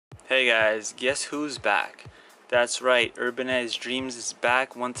Hey guys, guess who's back? That's right, Urbanized Dreams is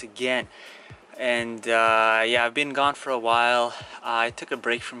back once again. And yeah, I've been gone for a while. I took a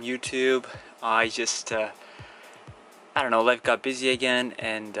break from YouTube. I just, I don't know, life got busy again.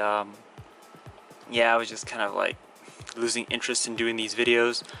 And yeah, I was just kind of like losing interest in doing these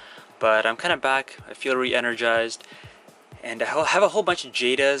videos. But I'm kind of back. I feel re-energized. And I have a whole bunch of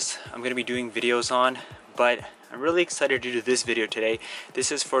Jadas I'm going to be doing videos on. But I'm really excited to do this video today.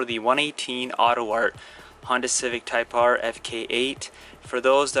 This is for the 118 Autoart Honda Civic Type R FK8. For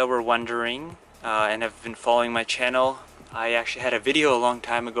those that were wondering and have been following my channel, I actually had a video a long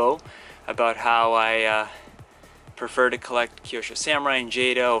time ago about how I prefer to collect Kyosho Samurai and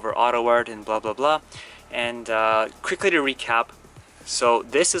Jada over Autoart and blah blah blah. And quickly to recap, so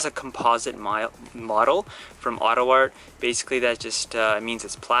this is a composite model from Autoart. Basically that just means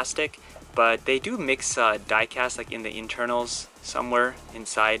it's plastic. But they do mix die cast like in the internals somewhere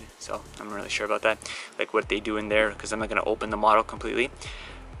inside, so I'm not really sure about that, like what they do in there, because I'm not going to open the model completely.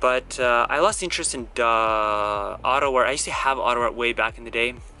 But I lost interest in Autoart. I used to have Autoart way back in the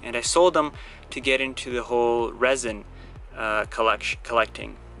day, and I sold them to get into the whole resin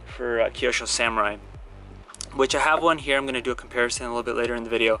collecting for Kyosho Samurai, which I have one here. I'm going to do a comparison a little bit later in the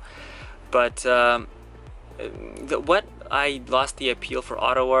video. But what I lost the appeal for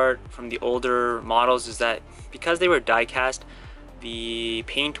Autoart from the older models is that because they were die cast, the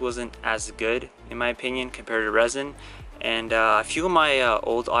paint wasn't as good in my opinion compared to resin, and a few of my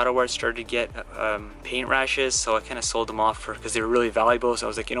old Autoart started to get paint rashes, so I kind of sold them off because they were really valuable. So I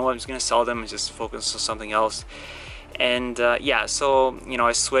was like, you know what, I'm just gonna sell them and just focus on something else. And yeah, so you know,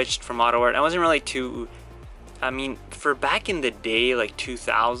 I switched from Autoart. I wasn't really too, I mean, for back in the day, like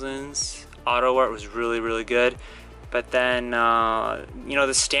 2000s, Autoart was really good. But then you know,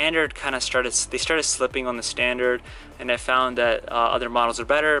 the standard kind of started slipping on the standard, and I found that other models are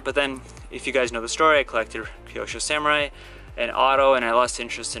better. But then, if you guys know the story, I collected Kyosho Samurai and Auto, and I lost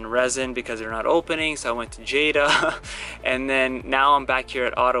interest in resin because they're not opening, so I went to Jada. And then now I'm back here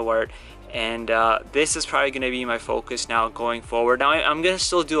at Autoart, and this is probably going to be my focus now going forward. Now I'm going to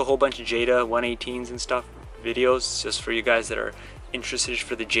still do a whole bunch of Jada 118s and stuff videos just for you guys that are interested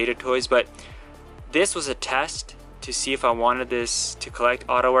for the Jada toys, but this was a test to see if I wanted this to collect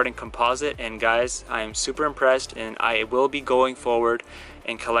Autoart and composite, and guys, I am super impressed, and I will be going forward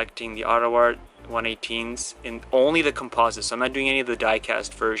and collecting the Autoart 118s in only the composite, so I'm not doing any of the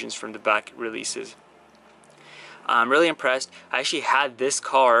die-cast versions from the back releases. I'm really impressed. I actually had this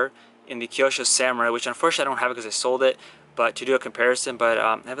car in the Kyosho Samurai, which unfortunately I don't have because I sold it, but to do a comparison. But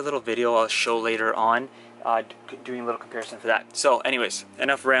I have a little video I'll show later on doing a little comparison for that. So anyways,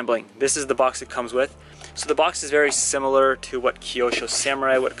 enough rambling. This is the box it comes with. So the box is very similar to what Kyosho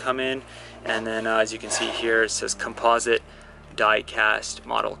Samurai would come in, and then as you can see here, it says composite die cast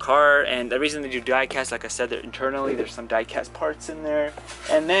model car. And the reason they do die cast, like I said, that internally there's some die cast parts in there,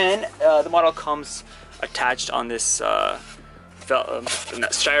 and then the model comes attached on this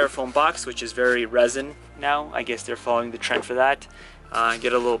styrofoam box, which is very resin now. I guess they're following the trend for that.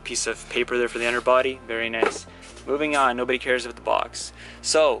 Get a little piece of paper there for the underbody. Very nice. Moving on, nobody cares about the box.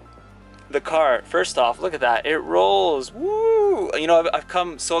 So the car, first off, look at that, it rolls. Woo! You know, I've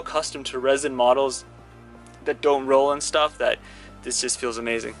come so accustomed to resin models that don't roll and stuff that this just feels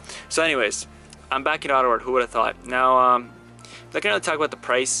amazing. So anyways, I'm back in Autoart. Who would have thought? Now I'm not gonna talk about the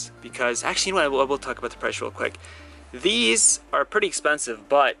price, because actually, you know what, I will talk about the price real quick. These are pretty expensive,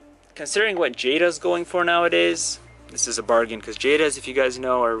 but considering what Jada's going for nowadays, this is a bargain, because Jada's, if you guys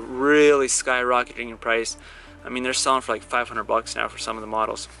know, are really skyrocketing in price. I mean, they're selling for like 500 bucks now for some of the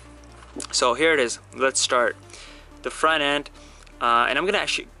models. So here it is. Let's start. The front end, and I'm going to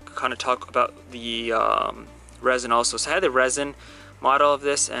actually kind of talk about the resin also. So I had the resin model of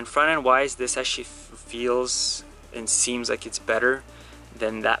this, and front end wise, this actually feels and seems like it's better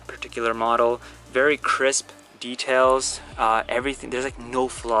than that particular model. Very crisp details, everything. There's like no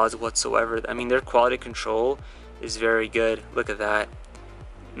flaws whatsoever. I mean, their quality control is very good. Look at that.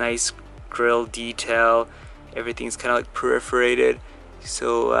 Nice grill detail. Everything's kind of like perforated.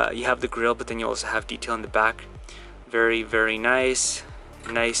 So you have the grill, but then you also have detail in the back. Very nice.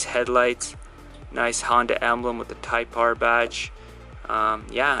 Nice headlights. Nice Honda emblem with the Type R badge.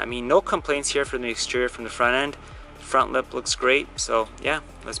 Yeah, I mean, no complaints here from the exterior, from the front end. Front lip looks great. So yeah,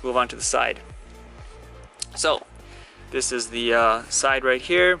 let's move on to the side. So this is the side right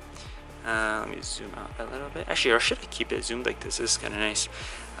here. Let me zoom out a little bit. Actually, or should I keep it zoomed like this? This is kind of nice.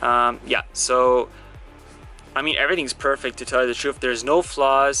 Yeah, so I mean, everything's perfect, to tell you the truth. There's no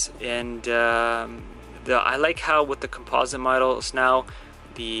flaws, and I like how with the composite models now,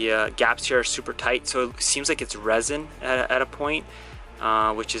 the gaps here are super tight, so it seems like it's resin at a point.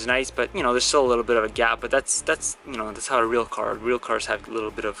 which is nice. But you know, there's still a little bit of a gap. But that's you know, that's how a real cars have a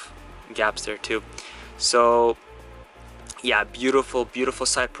little bit of gaps there too. So yeah, beautiful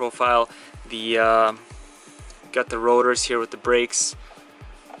side profile. The got the rotors here with the brakes.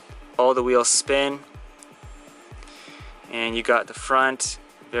 All the wheels spin, and you got the front,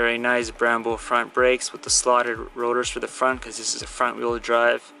 very nice Brembo front brakes with the slotted rotors for the front, because this is a front wheel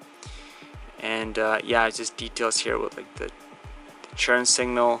drive. And yeah, it's just details here with like the turn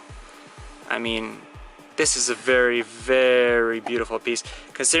signal. I mean, this is a very beautiful piece,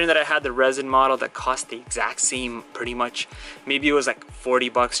 considering that I had the resin model that cost the exact same pretty much. Maybe it was like 40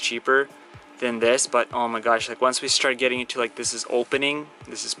 bucks cheaper than this, but oh my gosh, like once we start getting into like this is opening,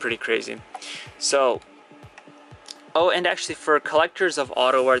 this is pretty crazy. So oh, and actually for collectors of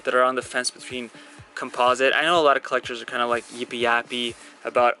Autoart that are on the fence between composite, I know a lot of collectors are kind of like yippee yappy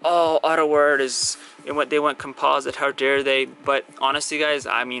about, oh, Autoart is they went composite, how dare they. But honestly guys,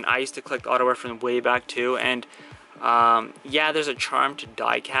 I mean, I used to collect Autoart from way back too, and yeah, there's a charm to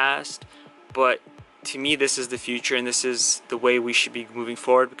die cast, but to me this is the future, and this is the way we should be moving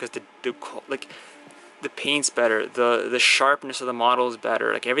forward, because the paint's better, the sharpness of the model is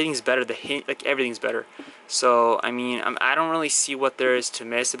better, like everything's better, like everything's better. So I mean, I don't really see what there is to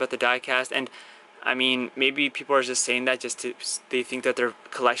miss about the die cast. And I mean, maybe people are just saying that they think that their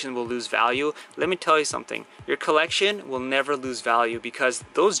collection will lose value. Let me tell you something, your collection will never lose value, because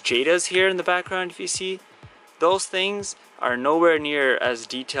those Jadas here in the background, if you see, those things are nowhere near as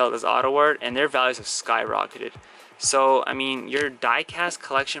detailed as Autoart, and their values have skyrocketed. So I mean, your die-cast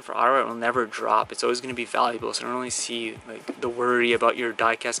collection for Autoart will never drop. It's always going to be valuable. So I don't really see like the worry about your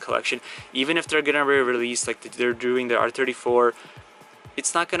die-cast collection. Even if they're going to re-release like they're doing the R34,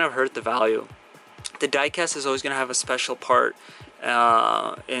 it's not going to hurt the value. The die-cast is always going to have a special part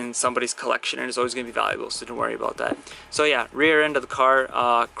in somebody's collection, and it's always going to be valuable, so don't worry about that. So yeah, rear end of the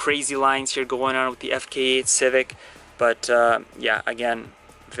car, crazy lines here going on with the FK8 Civic, but yeah, again,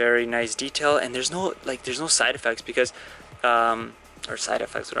 very nice detail. And there's no side effects, because or side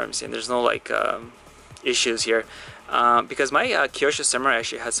effects, what I'm saying, there's no like issues here, because my Kyosho Samurai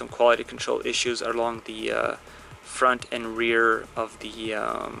actually had some quality control issues along the front and rear of the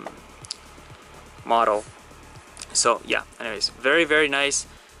model. So yeah, anyways, very nice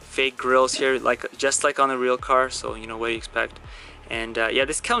fake grills here, like just like on the real car, so you know what you expect. And yeah,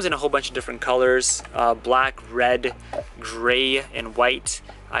 this comes in a whole bunch of different colors, black, red, gray, and white.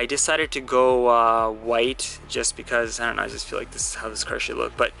 I decided to go white just because, I don't know, I just feel like this is how this car should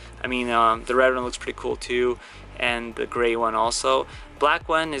look. But I mean, the red one looks pretty cool too, and the gray one also. Black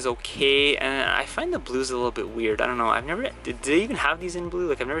one is okay, and I find the blues a little bit weird. I don't know, did they even have these in blue?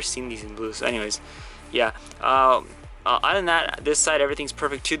 Like, I've never seen these in blue. So anyways, yeah. Other than that, this side, everything's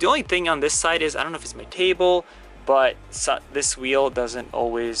perfect too. The only thing on this side is, I don't know if it's my table, but this wheel doesn't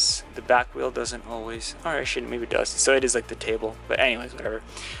always, the back wheel doesn't always, or I shouldn't, maybe it does. So it is like the table, but anyways, whatever.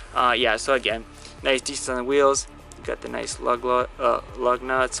 Yeah, so again, nice details on the wheels. You got the nice lug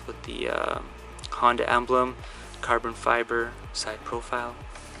nuts with the Honda emblem, carbon fiber, side profile,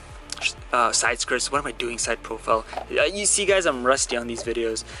 side skirts. What am I doing, side profile? You see guys, I'm rusty on these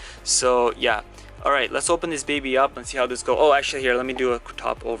videos. So yeah, all right, let's open this baby up and see how this goes. Oh, actually here, let me do a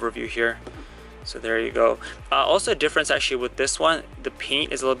top overview here. So there you go. Also a difference actually with this one, the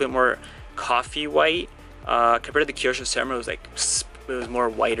paint is a little bit more coffee white compared to the Kyosho Samurai. It was more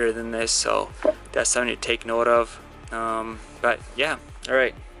whiter than this, so that's something to take note of. But yeah, all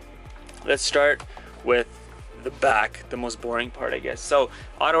right, let's start with the back, the most boring part, I guess. So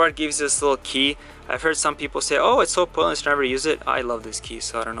Autoart gives us this little key. I've heard some people say, oh, it's so pointless to never use it. I love this key,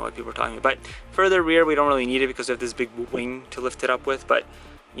 so I don't know what people are talking about. But for the rear, we don't really need it because we have this big wing to lift it up with. But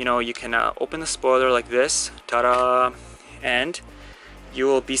you know, you can open the spoiler like this, ta-da, and you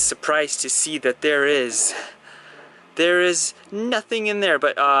will be surprised to see that there is nothing in there.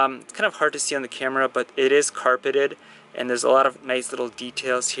 But it's kind of hard to see on the camera, but it is carpeted, and there's a lot of nice little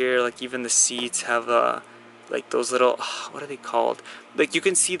details here. Like even the seats have like those little, what are they called? Like you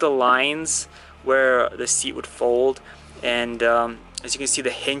can see the lines where the seat would fold, and as you can see, the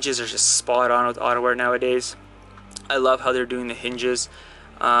hinges are just spot on with Autoart nowadays. I love how they're doing the hinges.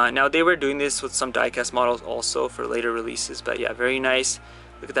 Now they were doing this with some diecast models also for later releases, but yeah, very nice.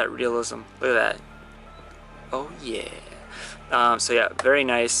 Look at that realism. Look at that. Oh yeah. So yeah, very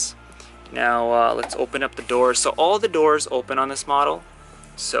nice. Now let's open up the doors. So all the doors open on this model.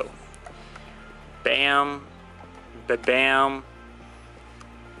 So bam, ba-bam.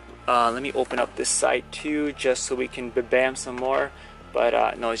 Let me open up this side too, just so we can ba-bam some more.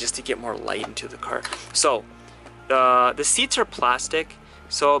 But no, just to get more light into the car. So the seats are plastic.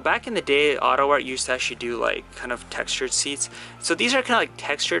 So back in the day, Autoart used to actually do like kind of textured seats. So these are kind of like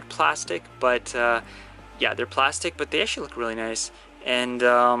textured plastic, but yeah, they're plastic, but they actually look really nice. And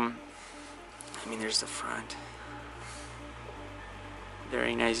I mean, there's the front.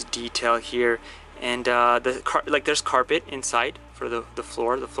 Very nice detail here. And there's carpet inside for the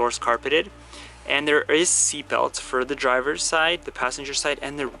floor. The floor is carpeted. And there is seat belts for the driver's side, the passenger side,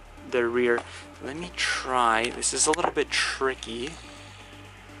 and the rear. Let me try. This is a little bit tricky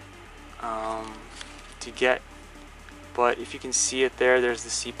to get, but if you can see it there's the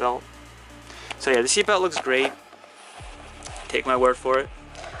seat belt. So yeah, the seat belt looks great. Take my word for it.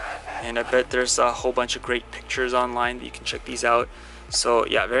 And I bet there's a whole bunch of great pictures online that you can check these out. So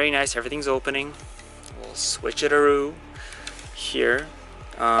yeah, very nice. Everything's opening. We'll switch it around here.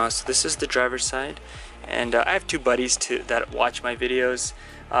 So this is the driver's side, and I have two buddies that watch my videos.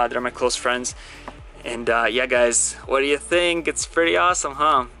 They're my close friends, and yeah, guys, what do you think? It's pretty awesome,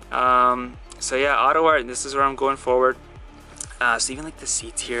 huh? So yeah, Autoart. This is where I'm going forward. So even like the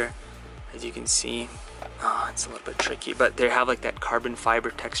seats here, as you can see, it's a little bit tricky, but they have like that carbon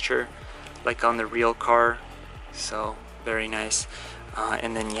fiber texture, like on the real car. So very nice.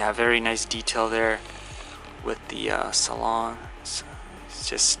 And then yeah, very nice detail there with the salon. So it's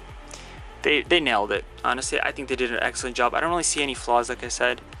just they nailed it. Honestly, I think they did an excellent job. I don't really see any flaws, like I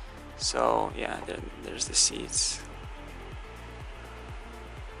said. So yeah, there's the seats.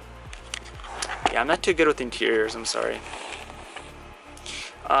 Yeah, I'm not too good with interiors, I'm sorry.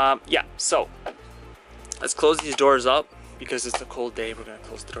 Yeah, so let's close these doors up because it's a cold day. We're gonna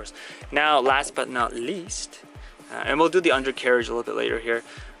close the doors. Now, last but not least, and we'll do the undercarriage a little bit later here.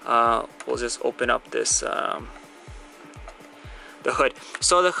 We'll just open up this the hood.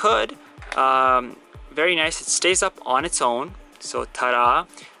 So the hood, very nice. It stays up on its own. So ta-da!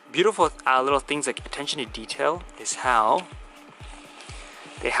 Beautiful little things like attention to detail is how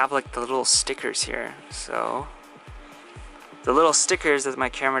they have like the little stickers here. So the little stickers that my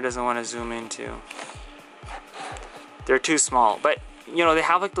camera doesn't want to zoom into. They're too small, but you know, they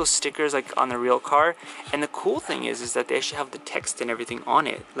have like those stickers like on the real car, and the cool thing is that they actually have the text and everything on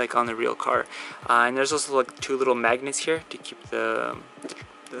it, like on the real car. And there's also like two little magnets here to keep the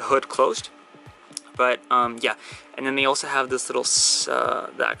hood closed. But yeah, and then they also have this little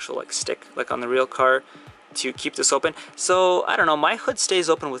the actual like stick like on the real car to keep this open. So I don't know, my hood stays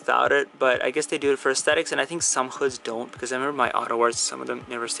open without it, but I guess they do it for aesthetics, and I think some hoods don't, because I remember my Autoarts, some of them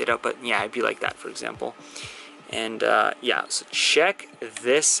never stayed up, but yeah, I'd be like that, for example. And yeah, so check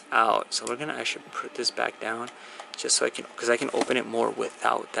this out. So we're gonna actually put this back down just so I can, because I can open it more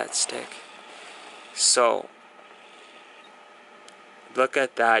without that stick. So look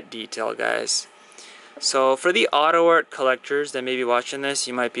at that detail, guys. So for the Autoart collectors that may be watching this,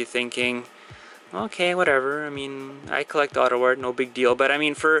 you might be thinking, okay, whatever. I mean, I collect Autoart, no big deal. But I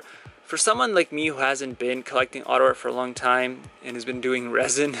mean, for someone like me who hasn't been collecting Autoart for a long time and has been doing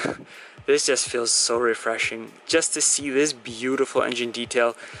resin, this just feels so refreshing just to see this beautiful engine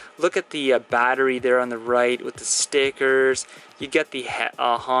detail. Look at the battery there on the right with the stickers. You get the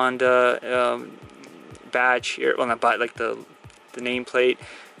Honda badge here, well, not badge, like the nameplate.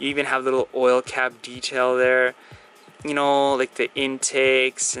 You even have little oil cap detail there, you know, like the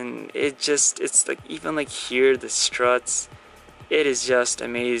intakes, and it's like even like here the struts. It is just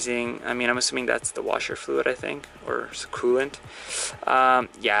amazing. I mean, I'm assuming that's the washer fluid, I think, or coolant.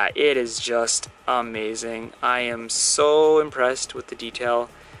 Yeah, it is just amazing. I am so impressed with the detail,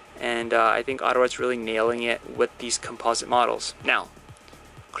 and I think Autoart's really nailing it with these composite models. Now,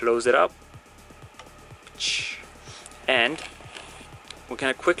 close it up, and we're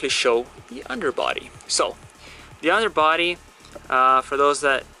gonna quickly show the underbody. So, the underbody, for those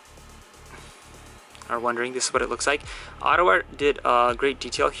that are wondering, this is what it looks like. Autoart did great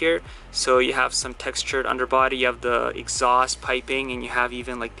detail here. So you have some textured underbody, you have the exhaust piping, and you have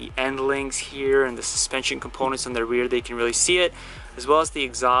even like the end links here and the suspension components on the rear. They can really see it, as well as the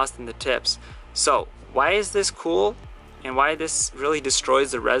exhaust and the tips. So why is this cool, and why this really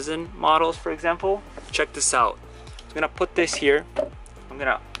destroys the resin models, for example? Check this out. I'm gonna put this here. I'm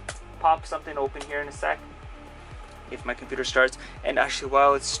gonna pop something open here in a sec if my computer starts. And actually,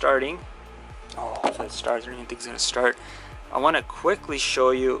 while it's starting, if it starts or anything's gonna start, I want to quickly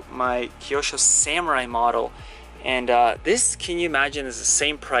show you my Kyosho Samurai model. And this, can you imagine, is the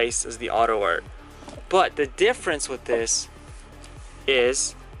same price as the Autoart, but the difference with this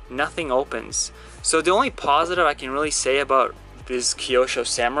is nothing opens. So the only positive I can really say about this Kyosho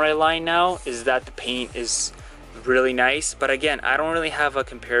Samurai line now is that the paint is really nice. But again, I don't really have a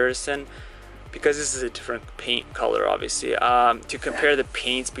comparison because this is a different paint color, obviously, to compare the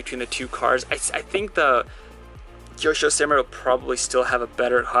paints between the two cars. I think the Kyosho Samurai will probably still have a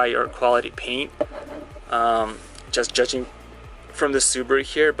better, higher quality paint, just judging from the Subaru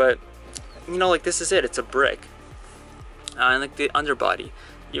here. But you know, like, this is it. It's a brick. And like the underbody,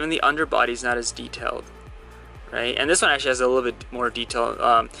 even the underbody is not as detailed, right? And this one actually has a little bit more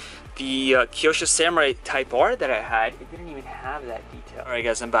detail. The Kyosho Samurai Type R that I had, it didn't even have that detail. Alright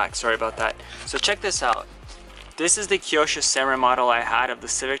guys, I'm back. Sorry about that. So check this out. This is the Kyosho Samurai model I had of the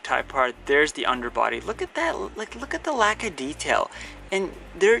Civic Type R. There's the underbody. Look at that. Like, look at the lack of detail. And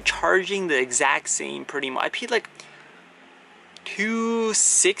they're charging the exact same pretty much. I paid like $260,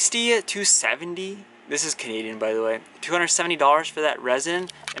 $270. This is Canadian, by the way. $270 for that resin,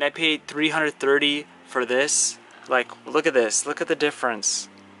 and I paid $330 for this. Like, look at this. Look at the difference.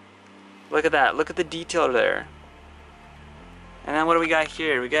 Look at that. Look at the detail there. And then what do we got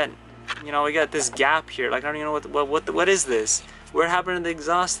here? We got, you know, we got this gap here. Like, I don't even know what is this? What happened to the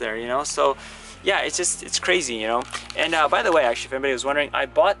exhaust there? You know, so yeah, it's crazy, you know. And by the way, actually, if anybody was wondering, I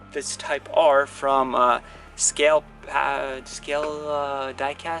bought this Type R from Scale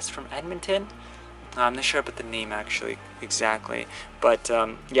Diecast from Edmonton. I'm not sure about the name actually exactly, but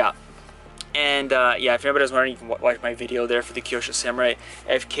yeah. And yeah, if anybody was wondering, you can watch my video there for the Kyosho Samurai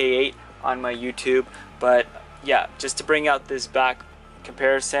FK8 on my YouTube. But yeah, just to bring out this back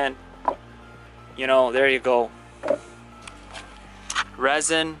comparison, you know, there you go.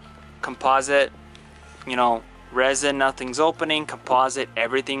 Resin, composite, you know, resin, nothing's opening, composite,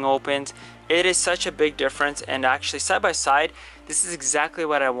 everything opens. It is such a big difference. And actually, side by side, this is exactly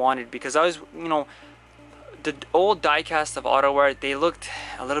what I wanted, because I was, you know, the old diecast of Autoart, they looked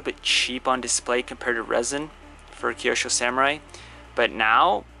a little bit cheap on display compared to resin for Kyosho Samurai. But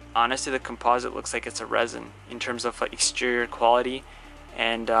now, honestly, the composite looks like it's a resin in terms of like exterior quality.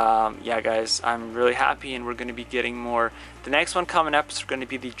 And yeah guys, I'm really happy, and we're going to be getting more. The next one coming up is going to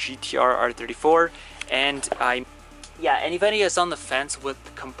be the GTR R34. And yeah, anybody that's on the fence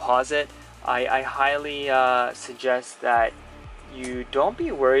with composite, I highly suggest that you don't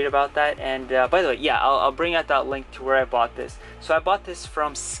be worried about that. And by the way, yeah, I'll bring out that link to where I bought this. So I bought this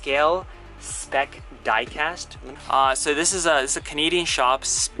from Scale Spec Diecast. So this is a Canadian shop,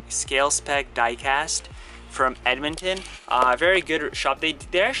 Scale Spec Diecast from Edmonton. Very good shop.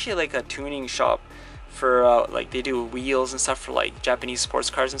 They're actually like a tuning shop for like, they do wheels and stuff for like Japanese sports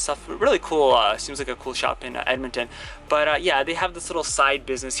cars and stuff. Really cool. Seems like a cool shop in Edmonton. But yeah, they have this little side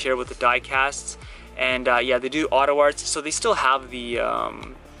business here with the diecasts. And yeah, they do Autoart, so they still have the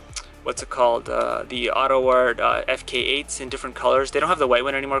what's it called, the Autoart FK8s in different colors. They don't have the white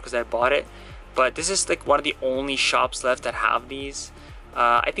one anymore because I bought it, but this is like one of the only shops left that have these.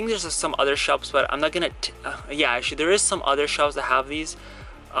 I think there's some other shops, but I'm not gonna yeah, actually there is some other shops that have these,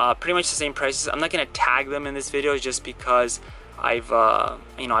 pretty much the same prices. I'm not gonna tag them in this video just because I've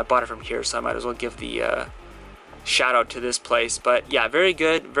you know, I bought it from here, so I might as well give the shout out to this place. But yeah, very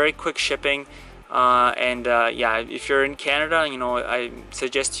good, very quick shipping. And yeah, if you're in Canada, you know, I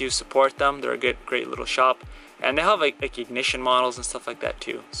suggest you support them. They're a great little shop, and they have like ignition models and stuff like that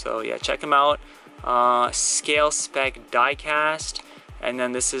too. So yeah, check them out. Scale Spec Diecast, and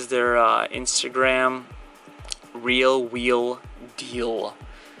then this is their Instagram, Real Wheel Deal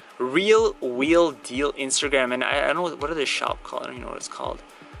Instagram. And I don't know what is this shop called. I don't even know what it's called,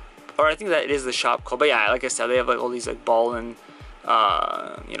 or I think that it is the shop called. But yeah, like I said, they have like all these like ball and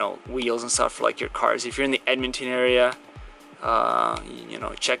you know, wheels and stuff for like your cars. If you're in the Edmonton area, you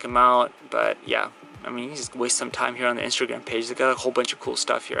know, check them out. But yeah, I mean, you just waste some time here on the Instagram page. They got a whole bunch of cool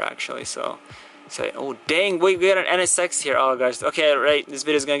stuff here actually. So oh dang, wait, we got an NSX here. Oh guys, okay, right, this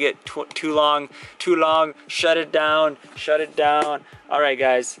video is gonna get too long. Shut it down. All right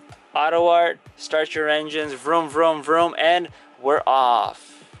guys, Autoart, start your engines, vroom vroom vroom, and we're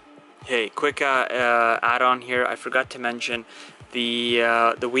off. Hey, quick add-on here. I forgot to mention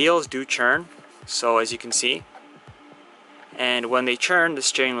the wheels do churn, so as you can see, and when they churn, the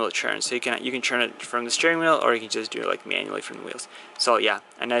steering wheel churns. So you can churn it from the steering wheel, or you can just do it like manually from the wheels. So yeah,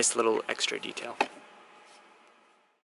 a nice little extra detail.